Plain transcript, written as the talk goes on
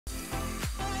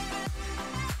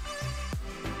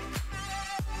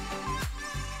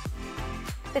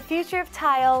The future of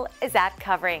tile is at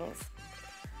Coverings.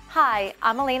 Hi,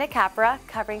 I'm Alena Capra,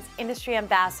 Coverings Industry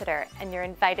Ambassador, and you're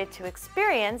invited to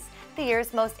experience the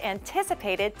year's most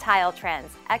anticipated tile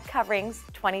trends at Coverings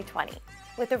 2020.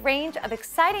 With a range of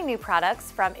exciting new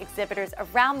products from exhibitors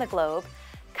around the globe,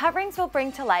 Coverings will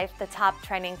bring to life the top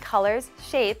trending colors,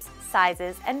 shapes,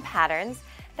 sizes, and patterns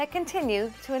that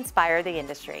continue to inspire the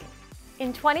industry.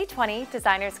 In 2020,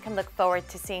 designers can look forward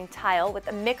to seeing tile with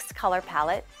a mixed color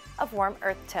palette of warm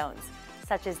earth tones,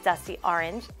 such as dusty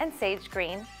orange and sage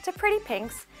green, to pretty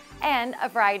pinks, and a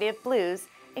variety of blues,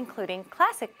 including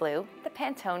classic blue, the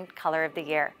Pantone color of the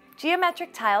year.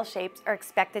 Geometric tile shapes are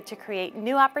expected to create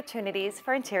new opportunities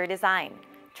for interior design.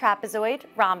 Trapezoid,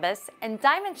 rhombus, and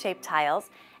diamond-shaped tiles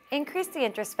increase the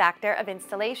interest factor of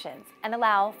installations and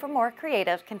allow for more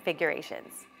creative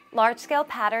configurations. Large-scale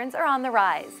patterns are on the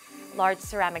rise. Large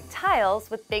ceramic tiles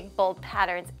with big, bold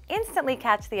patterns instantly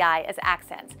catch the eye as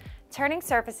accents, turning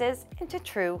surfaces into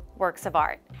true works of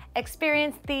art.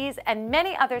 Experience these and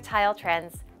many other tile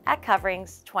trends at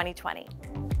Coverings 2020.